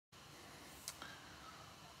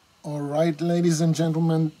All right, ladies and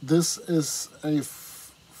gentlemen, this is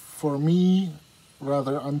for me,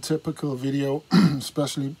 rather untypical video,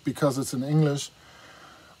 especially because it's in English.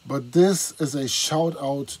 But this is a shout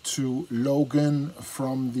out to Logan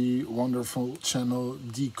from the wonderful channel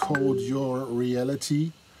Decode Your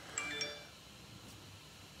Reality.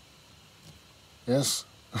 Yes,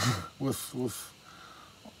 with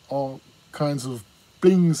all kinds of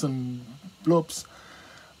blings and bloops.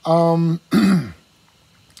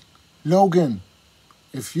 Logan,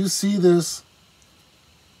 if you see this,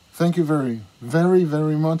 thank you very, very,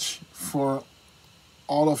 very much for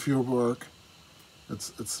all of your work.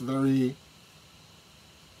 It's very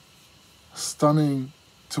stunning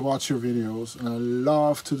to watch your videos, and I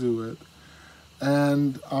love to do it.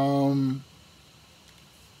 And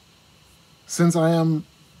since I am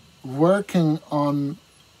working on,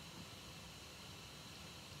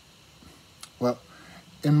 well,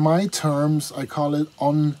 in my terms, I call it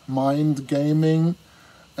on-mind gaming,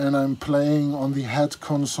 and I'm playing on the head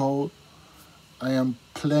console. I am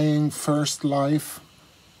playing First Life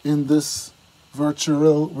in this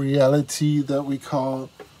virtual reality that we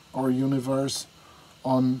call our universe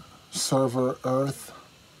on server Earth.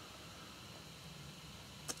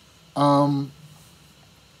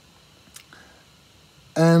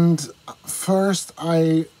 And first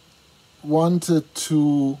I wanted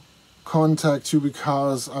to contact you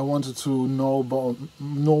because I wanted to know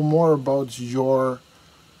more about your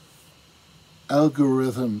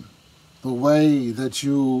algorithm, the way that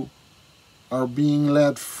you are being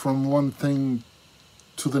led from one thing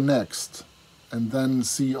to the next, and then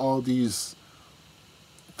see all these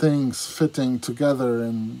things fitting together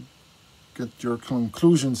and get your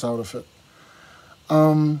conclusions out of it.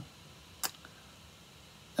 And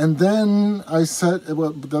then I said,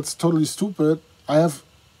 well, that's totally stupid. I have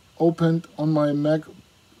opened on my Mac,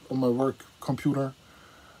 on my work computer,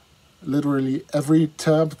 literally every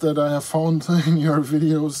tab that I have found in your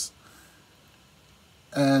videos,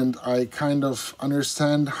 and I kind of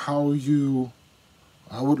understand how you,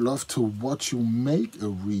 I would love to watch you make a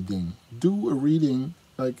reading, do a reading,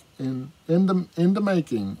 like in the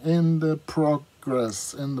making, in the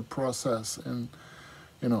progress, in the process, and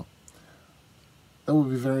you know, that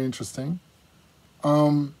would be very interesting.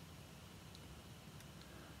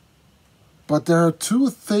 But there are two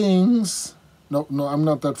things. No, I'm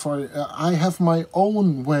not that far. I have my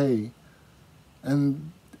own way,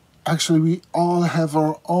 and actually, we all have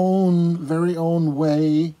our own, very own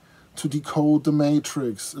way to decode the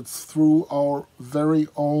matrix. It's through our very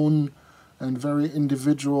own and very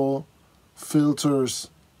individual filters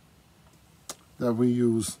that we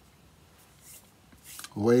use.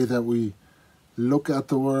 The way that we look at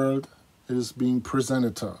the world is being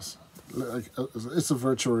presented to us. It's a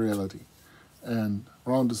virtual reality. And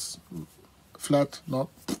round is flat,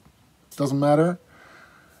 doesn't matter,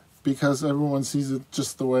 because everyone sees it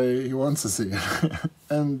just the way he wants to see it.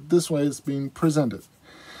 And this way it's being presented.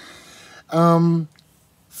 Two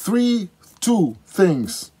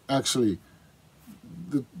things, actually.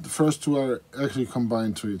 The first two are actually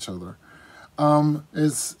combined to each other.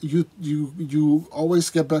 Is you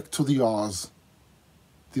always get back to the Oz,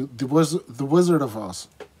 the Wizard of Oz.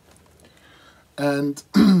 And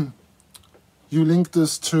you link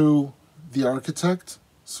this to the architect.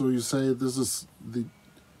 So you say this is the,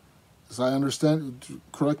 as I understand,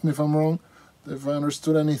 correct me if I'm wrong, if I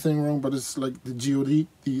understood anything wrong, but it's like the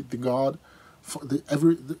God, the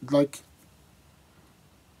God, like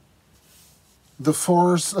the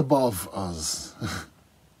force above us,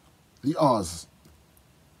 the Oz,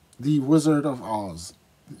 the Wizard of Oz,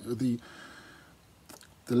 the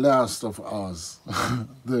last of Oz,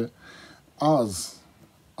 the Oz,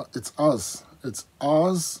 it's us. It's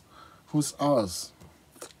Oz, who's Oz.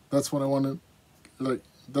 That's what I want to, like,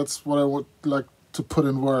 that's what I would like to put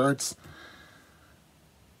in words,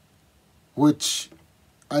 which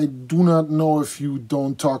I do not know if you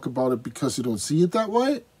don't talk about it because you don't see it that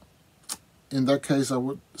way. In that case, I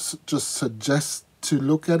would just suggest to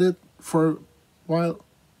look at it for a while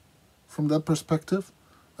from that perspective,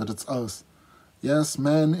 that it's us. Yes,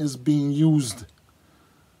 man is being used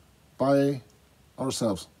by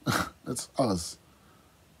ourselves. It's us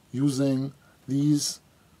using these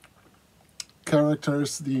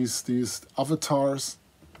characters, these avatars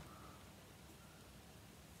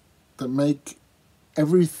that make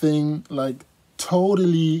everything like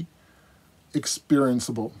totally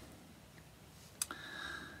experienceable.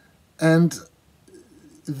 And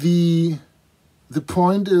the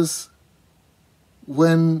point is,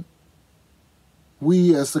 when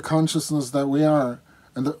we, as the consciousness that we are,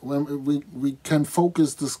 and when we can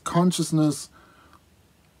focus this consciousness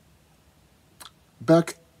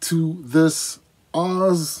back to this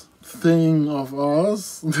Oz thing of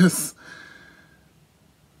Oz, this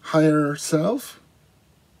higher self,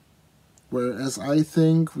 whereas I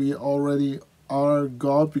think we already are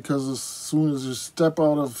God, because as soon as you step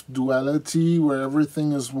out of duality, where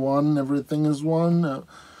everything is one,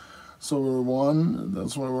 so we're one,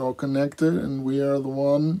 that's why we're all connected, and we are the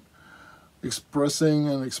one expressing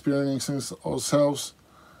and experiencing ourselves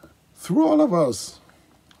through all of us,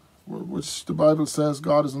 which the Bible says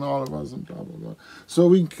God is in all of us, and blah blah blah. So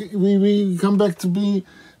we come back to be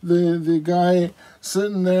the guy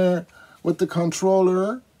sitting there with the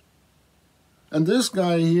controller, and this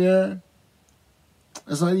guy here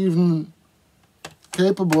is not even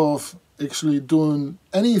capable of actually doing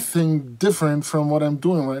anything different from what I'm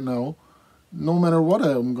doing right now, no matter what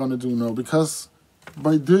I'm gonna do now, because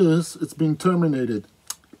by this it's been terminated.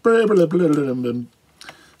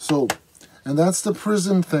 So, and that's the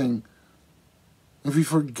prison thing. If we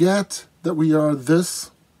forget that we are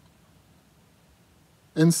this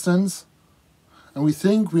instance, and we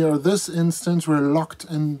think we are this instance, we're locked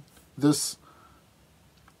in this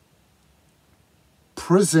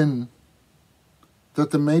prison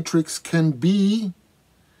that the Matrix can be,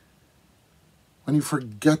 when you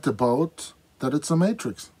forget about that it's a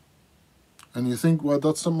Matrix. And you think, well,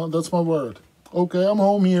 that's my word. Okay, I'm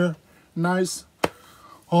home here. Nice.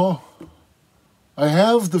 Oh, I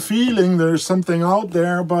have the feeling there's something out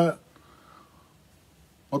there, but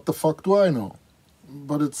what the fuck do I know?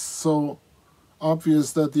 But it's so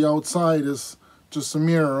obvious that the outside is just a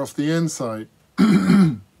mirror of the inside.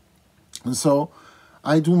 And so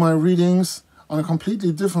I do my readings on a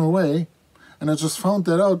completely different way, and I just found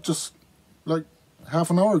that out just like half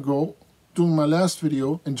an hour ago, doing my last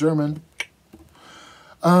video in German.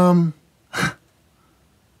 And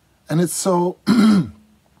it's so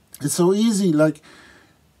it's so easy. Like,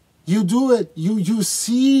 you do it, you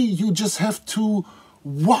see, you just have to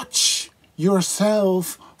watch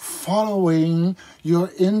yourself following your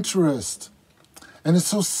interest, and it's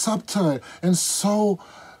so subtle and so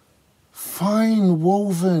fine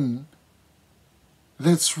woven.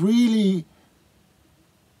 That it's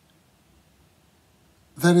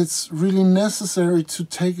really necessary to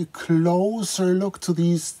take a closer look to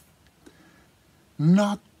these,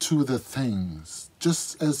 not to the things,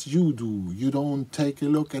 just as you do. You don't take a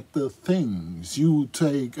look at the things, you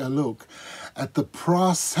take a look at the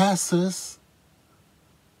processes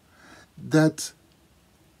that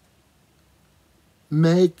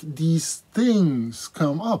make these things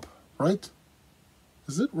come up, right?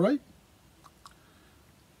 Is it right?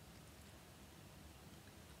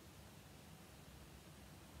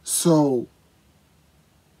 So,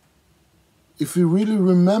 if we really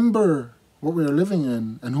remember what we are living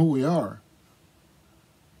in and who we are,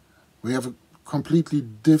 we have a completely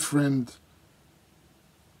different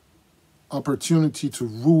opportunity to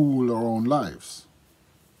rule our own lives.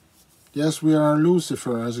 Yes, we are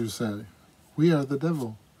Lucifer, as you say. We are the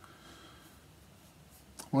devil.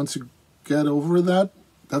 Once you get over that,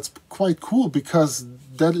 that's quite cool, because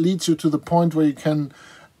that leads you to the point where you can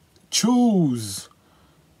choose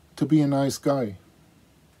to be a nice guy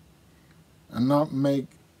and not make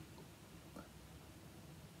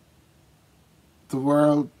the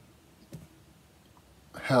world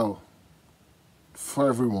hell for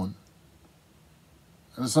everyone.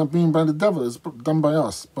 And it's not being by the devil, it's done by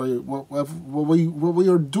us, by what we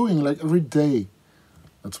are doing, like, every day.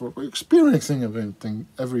 That's what we're experiencing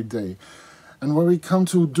every day. And when we come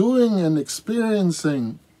to doing and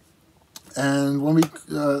experiencing, and when we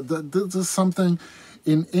this is something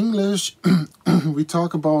in English we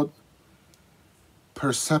talk about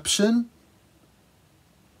perception,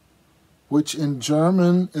 which in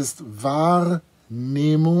German is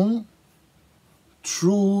Wahrnehmung.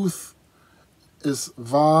 Truth is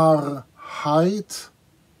Wahrheit.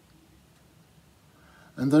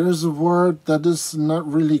 And there is a word that is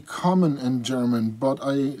not really common in German, but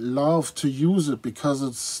I love to use it because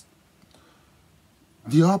it's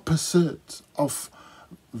the opposite of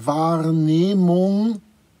Wahrnehmung.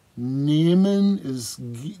 Nehmen is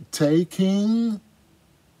taking.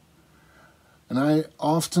 And I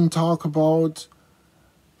often talk about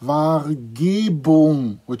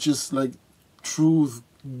Wahrgebung, which is like truth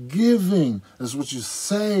giving. That's what you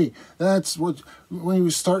say. That's what, when you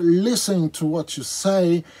start listening to what you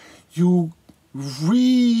say, you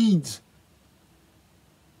read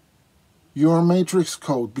your matrix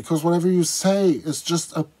code, because whatever you say is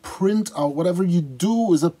just a printout. Whatever you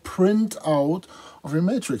do is a printout of your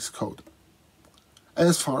matrix code,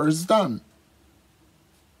 as far as done.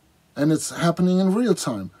 And it's happening in real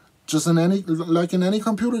time, just in any, like in any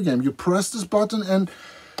computer game. You press this button and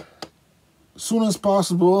soon as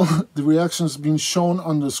possible, the reaction is being shown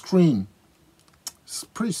on the screen. It's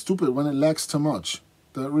pretty stupid when it lags too much.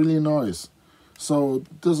 That really annoys. So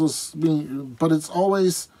this is being, but it's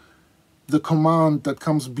always the command that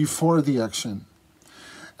comes before the action.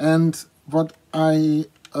 And what I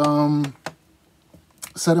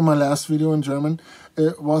said in my last video in German,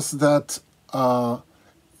 it was that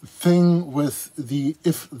thing with the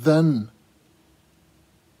if-then.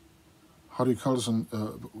 How do you call this?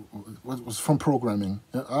 What was from programming?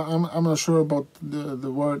 I'm not sure about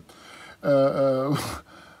the word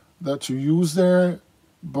that you use there,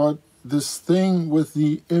 but this thing with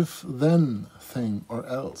the if-then thing or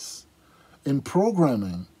else. In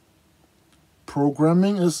programming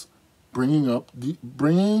is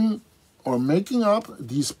bringing or making up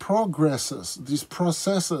these progresses, these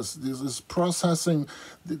processes. This is processing.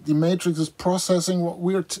 The matrix is processing what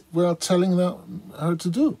we're telling her to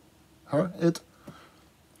do.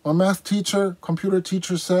 A math teacher, computer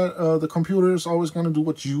teacher said the computer is always going to do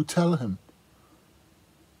what you tell him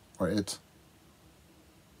or it.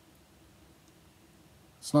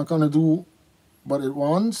 It's not going to do what it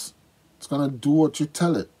wants. It's going to do what you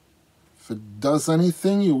tell it. If it does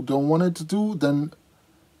anything you don't want it to do, then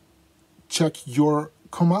check your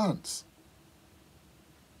commands.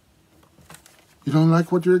 You don't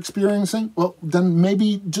like what you're experiencing? Well, then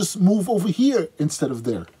maybe just move over here instead of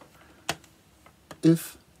there.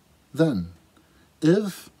 If, then.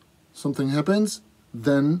 If something happens,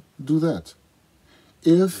 then do that.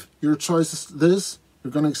 If your choice is this,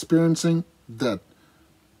 you're going to experiencing that.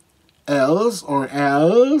 Else,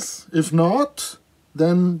 if not,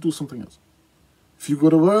 then do something else. If you go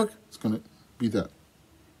to work, it's going to be that.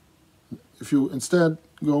 If you instead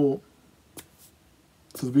go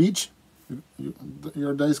to the beach,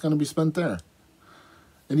 your day is going to be spent there.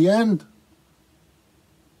 In the end,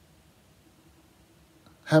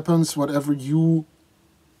 happens whatever you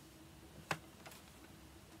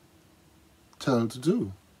tell to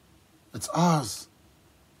do. It's us.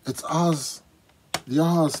 It's us. The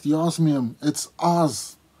osmium. It's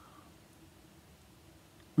us.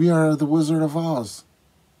 We are the Wizard of Oz.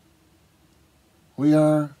 We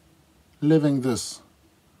are living this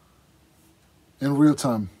in real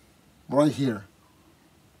time, right here.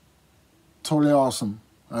 Totally awesome.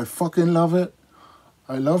 I fucking love it.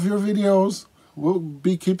 I love your videos. We'll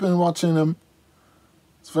be keeping watching them.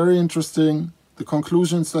 It's very interesting, the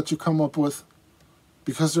conclusions that you come up with,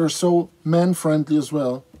 because they're so man-friendly as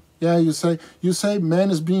well. Yeah, you say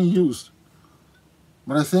man is being used.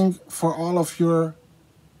 But I think for all of your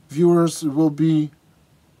viewers, it will be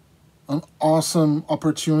an awesome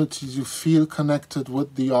opportunity to feel connected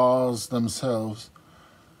with the Oz themselves.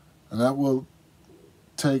 And that will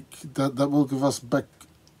that will give us back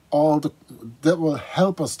that will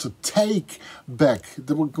help us to take back.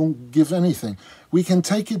 That will give anything. We can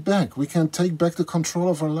take it back. We can take back the control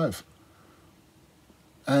of our life.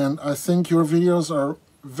 And I think your videos are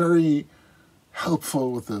very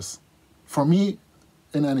helpful with this. For me,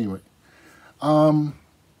 in any way.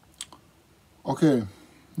 Okay,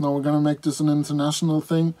 now we're gonna make this an international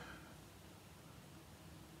thing.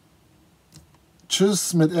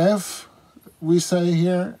 Tschüss mit F, we say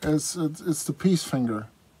here, it's the peace finger,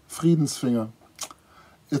 Friedensfinger.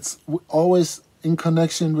 It's always in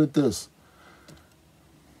connection with this.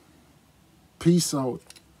 Peace out.